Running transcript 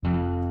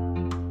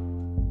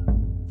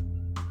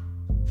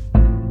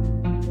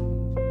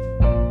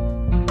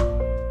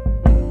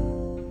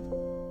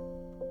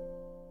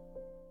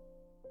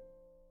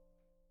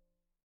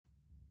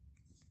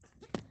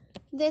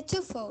The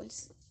Two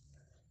Fowls.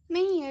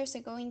 Many years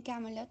ago in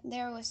Camelot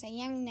there was a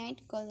young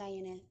knight called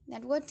Lionel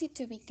that wanted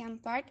to become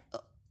part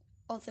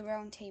of the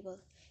Round Table.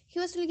 He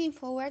was looking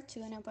forward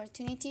to an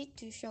opportunity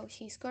to show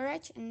his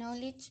courage and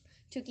knowledge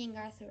to King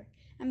Arthur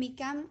and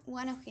become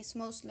one of his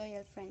most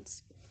loyal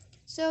friends.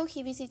 So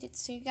he visited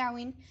Sir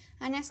Gawain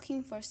and asked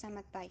him for some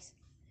advice.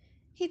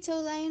 He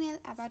told Lionel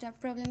about a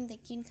problem the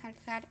king had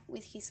had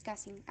with his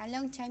cousin a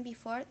long time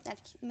before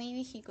that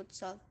maybe he could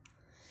solve.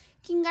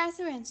 King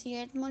Arthur and Sir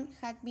Edmund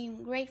had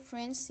been great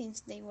friends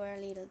since they were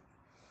little.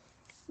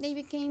 They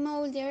became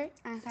older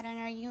and had an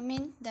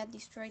argument that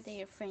destroyed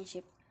their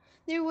friendship.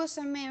 There was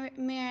a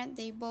mare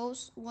they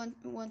both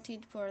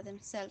wanted for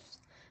themselves,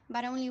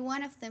 but only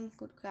one of them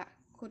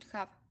could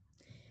have.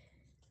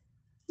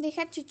 They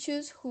had to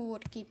choose who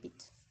would keep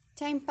it.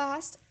 Time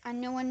passed, and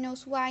no one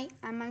knows why,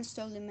 a man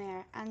stole the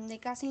mare, and the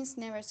cousins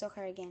never saw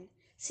her again.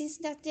 Since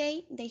that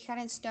day, they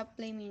hadn't stopped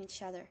blaming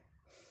each other.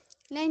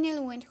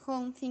 Lionel went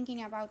home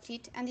thinking about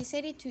it and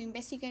decided to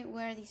investigate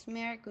where this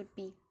mare could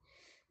be.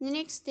 The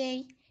next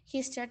day,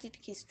 he started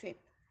his trip.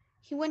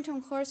 He went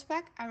on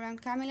horseback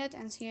around Camelot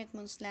and Sir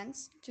Edmund's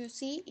lands to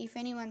see if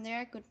anyone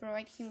there could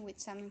provide him with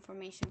some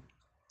information.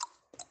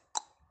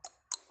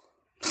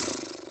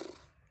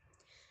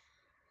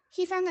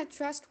 He found a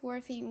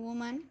trustworthy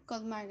woman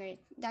called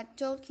Margaret that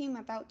told him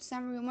about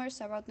some rumors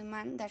about the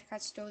man that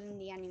had stolen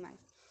the animal.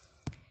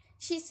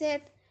 She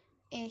said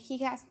he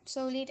had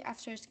sold it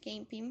after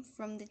escaping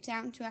from the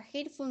town to a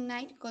hateful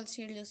knight called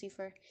Sir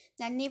Lucifer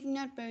that lived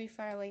not very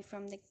far away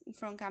from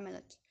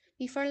Camelot.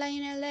 Before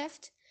Lionel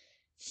left,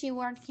 she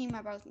warned him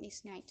about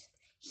this knight.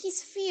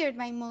 He's feared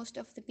by most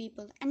of the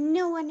people, and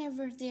no one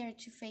ever dared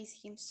to face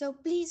him, so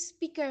please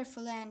be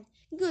careful and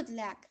good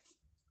luck.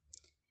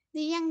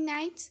 The young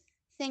knight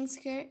thanked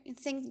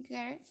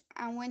her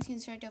and went in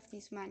search of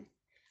this man.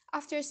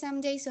 After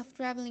some days of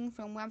traveling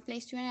from one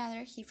place to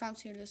another, he found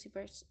Sir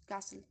Lucifer's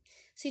castle,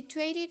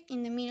 situated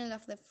in the middle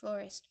of the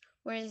forest,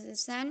 where the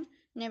sun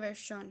never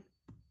shone.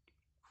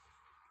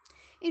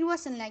 It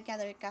wasn't like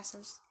other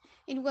castles.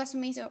 It was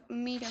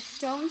made of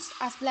stones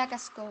as black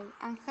as coal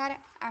and had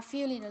a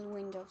few little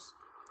windows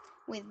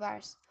with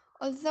bars.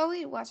 Although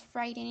it was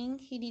frightening,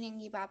 he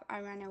didn't give up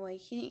and ran away.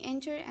 He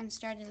entered and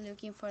started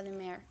looking for the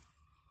mare.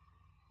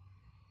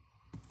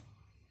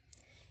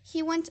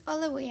 He went all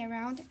the way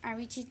around and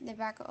reached the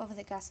back of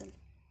the castle.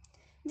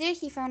 There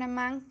he found a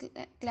man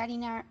clad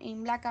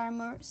in black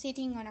armor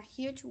sitting on a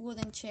huge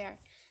wooden chair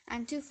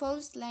and two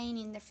fowls lying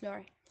in the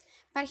floor.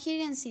 But he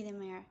didn't see the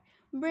mare.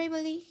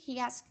 Bravely, he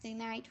asked the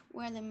knight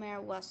where the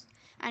mare was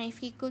and if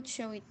he could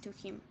show it to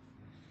him.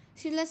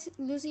 Sir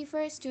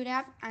Lucifer stood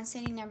up and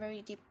said in a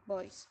very deep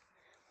voice,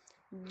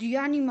 "The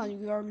animal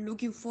you are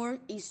looking for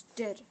is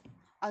dead,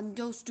 and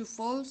those two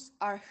fowls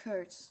are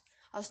hers.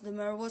 As the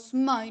mare was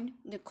mine,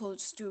 the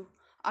colts too,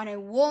 and I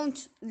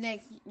won't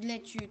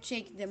let you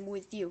take them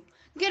with you.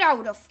 Get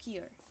out of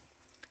here!"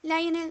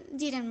 Lionel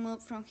didn't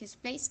move from his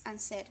place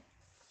and said,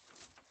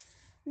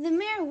 "The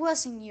mare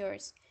wasn't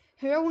yours.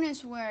 Her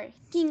owners were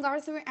King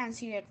Arthur and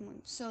Sir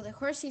Edmund, so the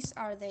horses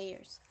are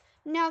theirs.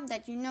 Now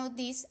that you know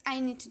this, I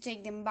need to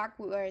take them back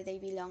where they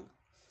belong."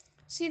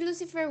 Sir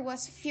Lucifer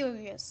was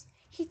furious.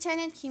 He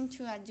challenged him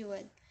to a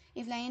duel.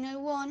 If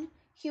Lionel won,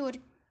 he would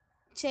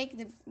take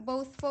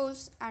both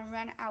fowls and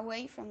run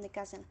away from the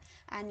castle,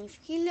 and if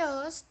he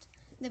lost,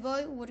 the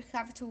boy would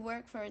have to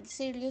work for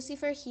Sir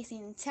Lucifer his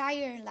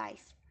entire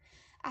life.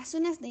 As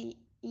soon as the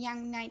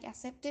young knight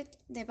accepted,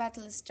 the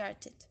battle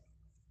started.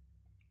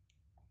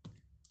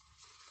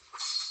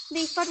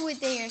 They fought with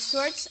their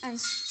swords and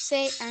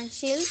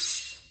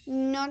shields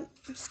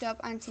non-stop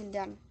until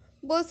dawn.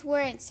 Both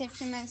were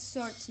exceptional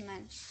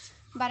swordsmen,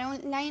 but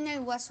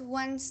Lionel was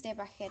one step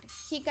ahead.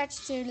 He caught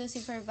Sir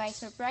Lucifer by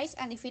surprise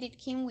and defeated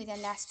him with a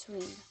last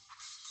swing.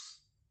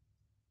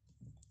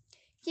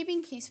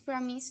 Keeping his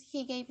promise,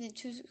 he gave the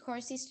two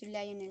horses to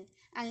Lionel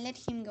and let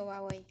him go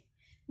away.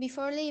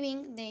 Before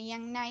leaving, the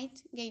young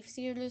knight gave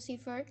Sir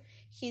Lucifer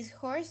his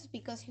horse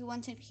because he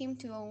wanted him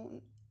to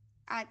own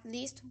at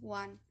least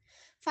one.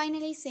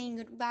 Finally, saying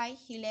goodbye,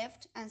 he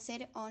left and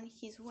set on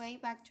his way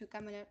back to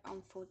Camelot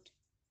on foot.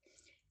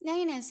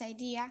 Lionel's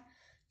idea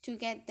to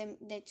get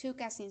the two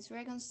cousins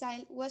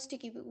reconciled was to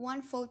give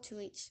one fowl to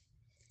each.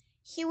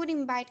 He would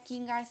invite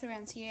King Arthur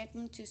and Sir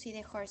Edmund to see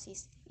the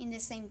horses in the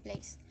same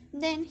place.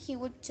 Then he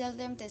would tell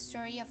them the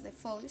story of the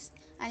fowls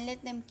and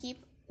let them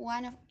keep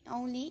one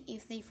only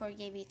if they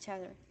forgave each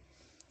other.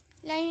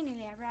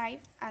 Lionel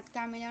arrived at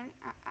Camelot,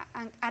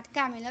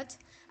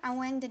 and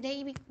when the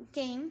day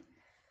came,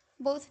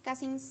 both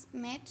cousins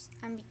met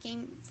and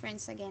became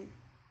friends again.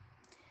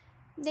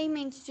 They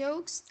made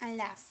jokes and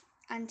laughed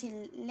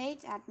until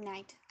late at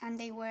night, and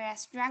they were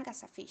as drunk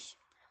as a fish.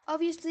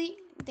 Obviously,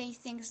 they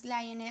thanked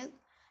Lionel,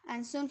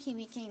 and soon he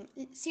became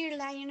Sir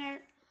Lionel,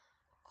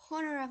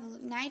 Honorable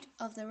Knight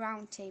of the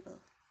Round Table.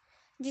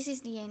 This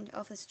is the end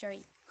of the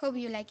story. Hope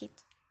you like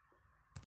it.